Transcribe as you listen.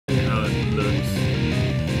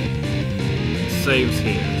saves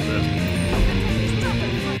here, so.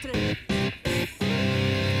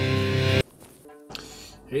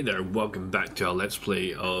 Hey there, welcome back to our Let's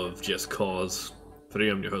Play of Just Cause 3.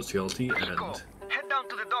 I'm your host, Yalty, and... Head down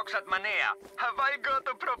to the docks at Manea. Have I got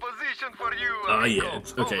a proposition for you, Ah, Rico? yeah,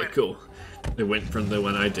 okay, Over. cool. It went from the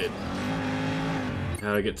one I did.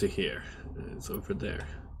 How do I get to here? It's over there.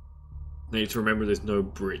 I need to remember there's no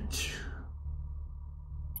bridge.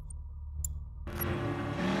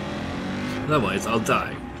 Otherwise, I'll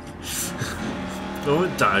die. If I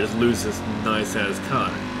won't die, I just lose this nice ass car.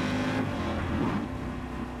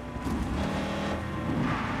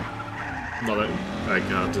 Not that I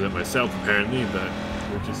can't do it myself, apparently, but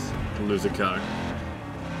we'll just lose a car.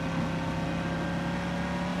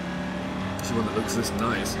 This is one that looks this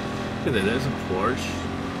nice. Look at that, there's a Porsche.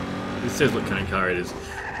 It says what kind of car it is.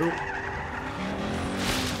 Oh.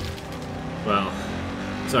 Well,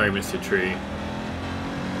 sorry, Mr. Tree.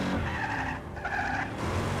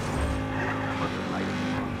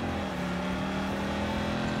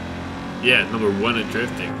 Yeah, number 1 at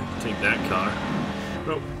drifting. Take that car.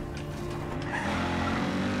 Oh.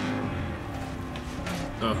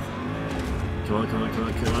 Oh. Come on, come on, come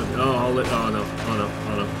on, come on. Oh, I'll let. Oh no, oh no,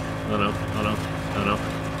 oh no, oh no, oh no, oh no.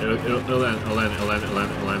 It'll land, it'll land, it'll land, it'll land, it'll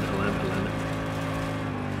land, it'll land, it'll land.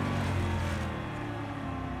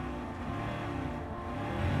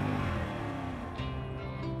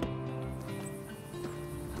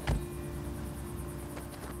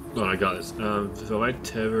 Oh, I got this. So I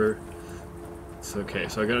tether. It's okay.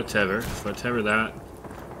 So I got a tether. So I tether that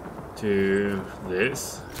to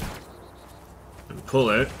this and pull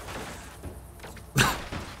it. Oh.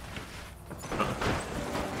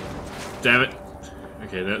 Damn it.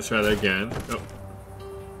 Okay, let's try that again. Oh.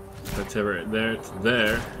 So I tether it there to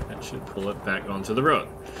there. That should pull it back onto the road.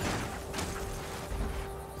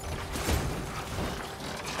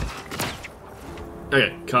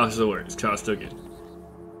 Okay, car still works. Car still good.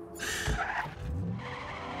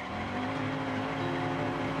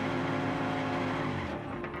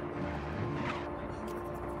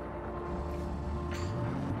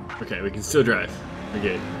 Okay, we can still drive.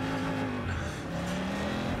 Okay.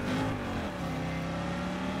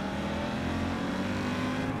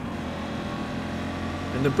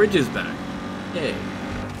 And the bridge is back. Yay.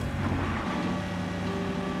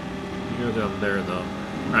 You go down there though.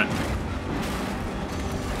 Right.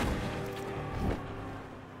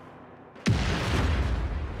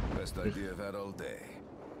 Best idea I've had all day.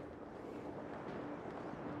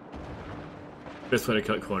 Best way to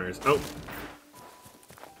cut corners. Oh.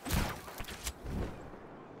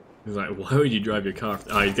 He's like, why would you drive your car?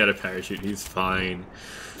 Oh, he's got a parachute. He's fine.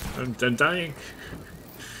 I'm dying.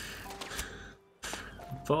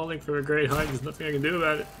 I'm falling from a great height. There's nothing I can do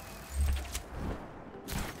about it.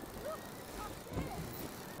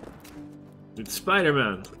 It's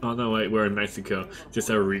Spider-Man. Oh no, wait, we're in Mexico.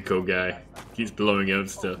 Just a Rico guy. Keeps blowing out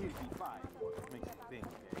stuff. Did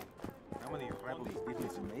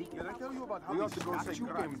I tell you about how the statue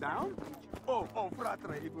came down? Oh,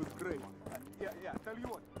 fratre, it was great. Yeah, tell you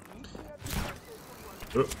what.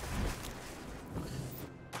 Oh.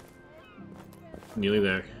 Nearly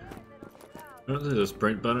there. I don't think there's a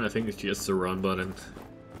sprint button, I think it's just the run button.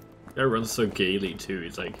 It runs so gaily too,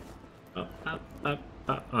 it's like... Up, up, up,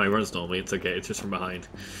 up. Oh, he runs normally, it's okay, it's just from behind.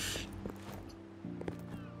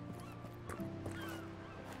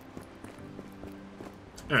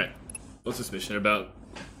 Alright, what's this mission about?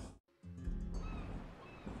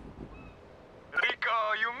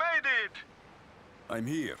 Rico, you made it! I'm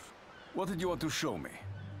here. What did you want to show me?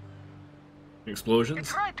 Explosions?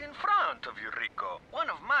 It's right in front of you, Rico. One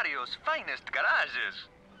of Mario's finest garages.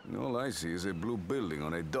 All I see is a blue building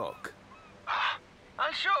on a dock.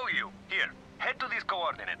 I'll show you. Here, head to these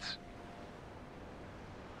coordinates.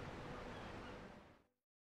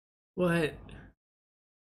 What?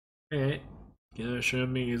 Alright. Gonna show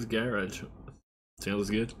me his garage. Sounds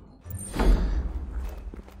good.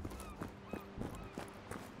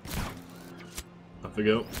 Off we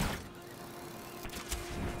go.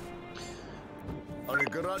 Our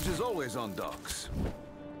garage is always on docks.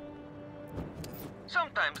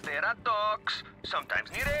 Sometimes they're at docks, sometimes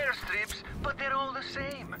near airstrips, but they're all the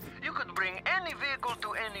same. You could bring any vehicle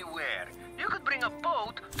to anywhere. You could bring a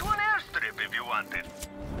boat to an airstrip if you wanted.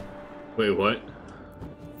 Wait, what?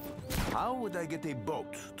 How would I get a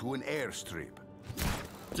boat to an airstrip?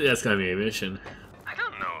 That's gotta be a mission. I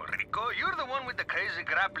don't know, Rico. You're the one with the crazy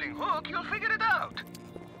grappling hook. You'll figure it out.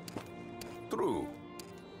 True.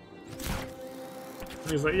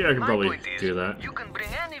 He's like, yeah, I can My probably point is, do that. you can bring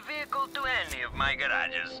any vehicle to any of my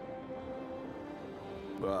garages.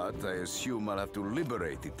 But I assume I'll have to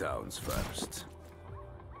liberate the towns first.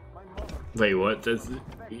 My mother Wait, what? That's,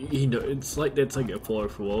 you know, it's like that's like a 4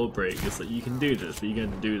 wall break. It's like you can do this, but you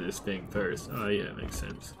gotta do this thing first. Oh yeah, makes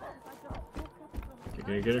sense. You're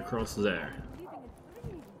gonna get across there.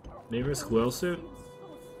 Maybe a squirrel suit?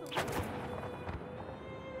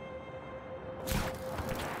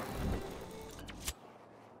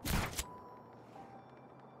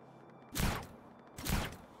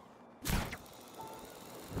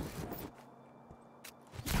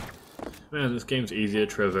 Man, this game's easy to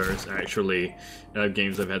traverse, actually.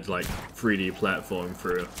 Games I've had to, like, 3D platform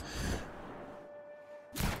through.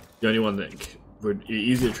 The only one that would be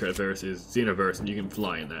easy to traverse is Xenoverse, and you can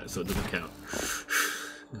fly in that, so it doesn't count.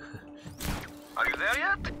 Are you there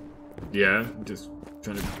yet? Yeah, just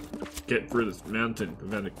trying to get through this mountain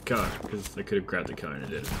without a car, because I could have grabbed the car and I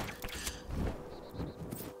didn't.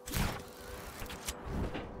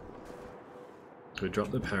 If we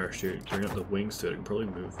drop the parachute, bring up the wings so it can probably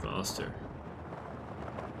move faster.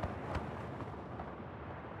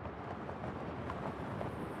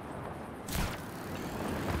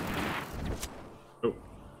 Oh.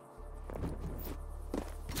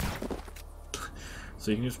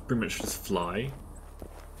 So you can just pretty much just fly.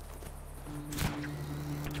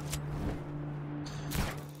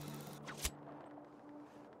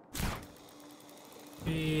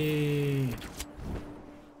 Hey.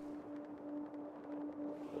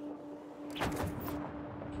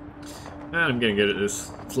 I'm getting good at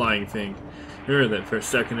this flying thing. Remember that first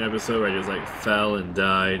second episode where I just like fell and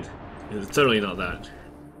died? It's totally not that.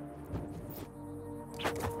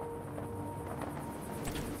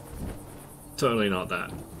 Totally not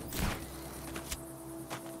that.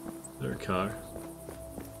 Is there a car?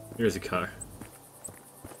 Here's a car.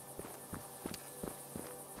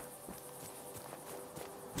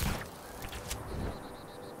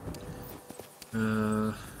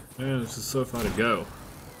 Man, this is so far to go.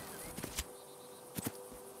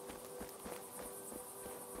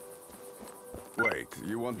 Wait,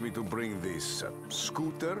 you want me to bring this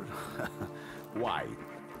scooter? Why?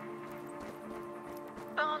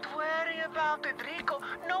 Don't worry about it, Rico.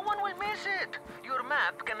 No one will miss it. Your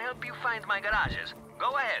map can help you find my garages.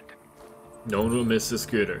 Go ahead. No one will miss the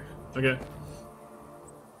scooter. Okay.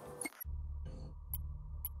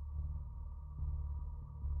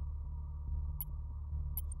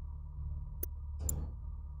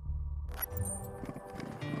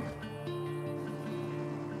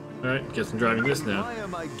 Alright, guess I'm driving this now. Why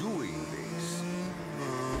am I doing this?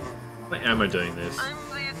 Why am I doing this? I'm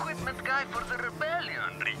the equipment guy for the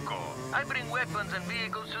rebellion, Rico. I bring weapons and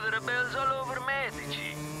vehicles to the rebels all over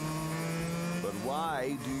Medici. But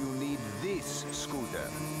why do you need this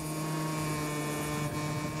scooter?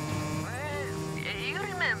 Well, you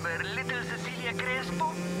remember little Cecilia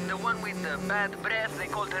Crespo? The one with the bad breath, they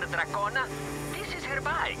called her Dracona? This is her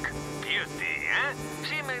bike. Beauty, eh?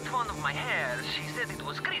 She made fun of my hair. She said it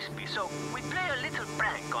was crispy, so we play a little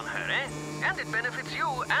prank on her, eh? And it benefits you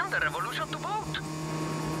and the revolution to boot.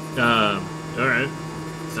 Alright.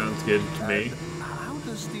 Sounds good to me. And how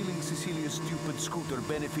does stealing Cecilia's stupid scooter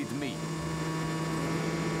benefit me?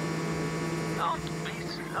 Don't be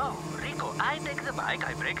slow, Rico. I take the bike,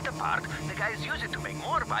 I break it apart. The guys use it to make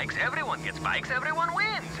more bikes. Everyone gets bikes, everyone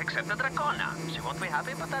wins, except the Dracona. She won't be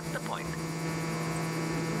happy, but that's the point.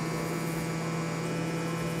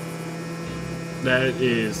 That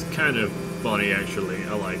is kind of funny, actually.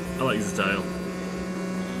 I like the style.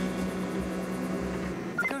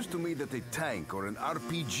 It occurs to me that a tank or an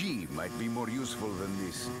RPG might be more useful than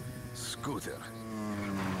this scooter.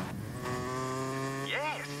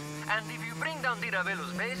 Yes, and if you bring down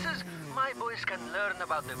Diravelo's bases, my boys can learn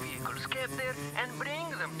about the vehicles kept there and bring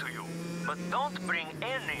them to you. But don't bring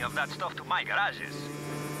any of that stuff to my garages.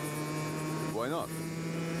 Why not?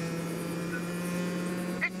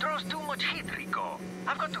 It throws too much heat, Rico.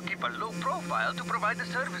 I've got to keep a low profile to provide the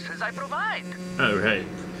services I provide. Oh, right.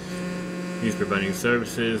 He's providing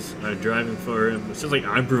services, I'm driving for him. It's just like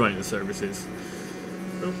I'm providing the services.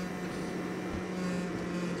 Oh.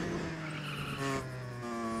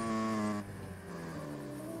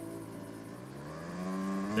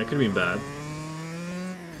 That could have been bad.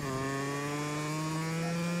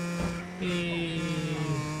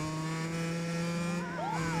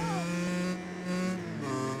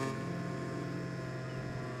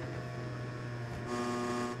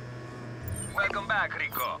 Welcome back,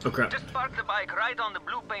 Rico. Oh, crap. Just park the bike right on the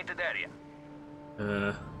blue painted area.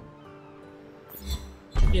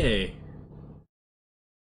 Yay.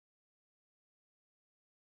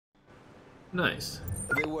 Nice.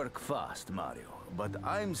 They work fast, Mario, but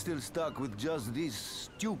I'm still stuck with just this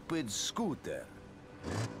stupid scooter.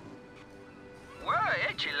 Well,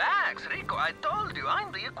 hey, chillax, Rico. I told you,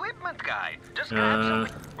 I'm the equipment guy. Just grab some...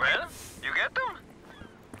 Well, you get them?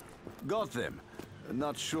 Got them.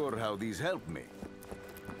 Not sure how these help me.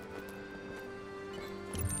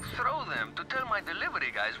 Throw them to tell my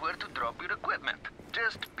delivery guys where to drop your equipment.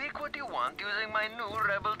 Just pick what you want using my new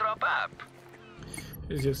Rebel Drop app.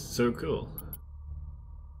 It's just so cool.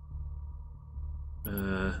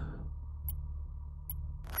 What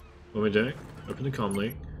am I doing? Open the comm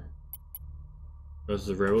link. Goes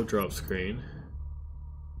to the Rebel Drop screen.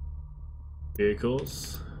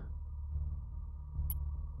 Vehicles.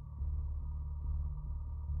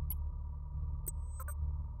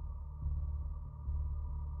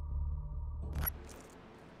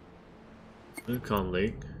 The comm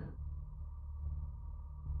link.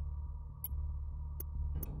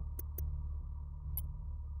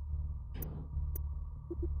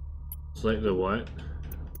 Select the what?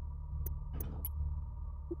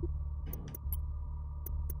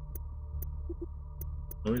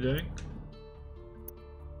 What are we doing?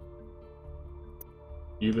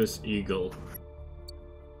 Ubis Eagle.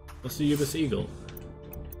 What's the Ubis Eagle?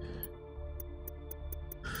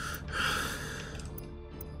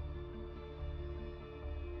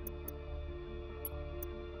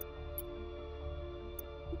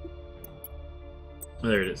 Oh,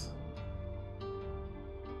 there it is.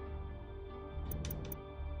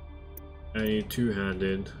 I need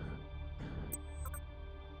two-handed.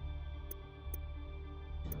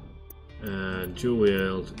 And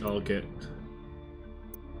dual-wheeled, I'll get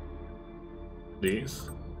these.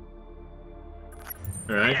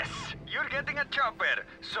 Alright. Yes, you're getting a chopper.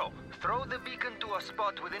 So, throw the beacon to a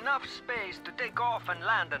spot with enough space to take off and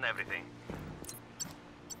land and everything.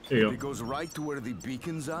 There you It go. goes right to where the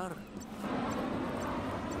beacons are?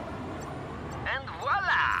 And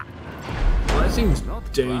voila! Well, that seems Not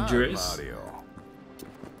bad, dangerous. Mario.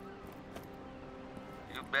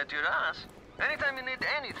 You bet your ass. Anytime you need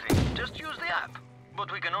anything, just use the app.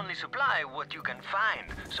 But we can only supply what you can find,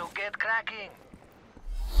 so get cracking.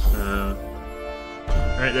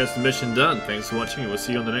 Alright, that's the mission done. Thanks for watching, and we'll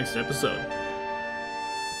see you on the next episode.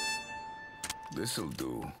 This'll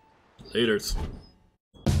do. Laters.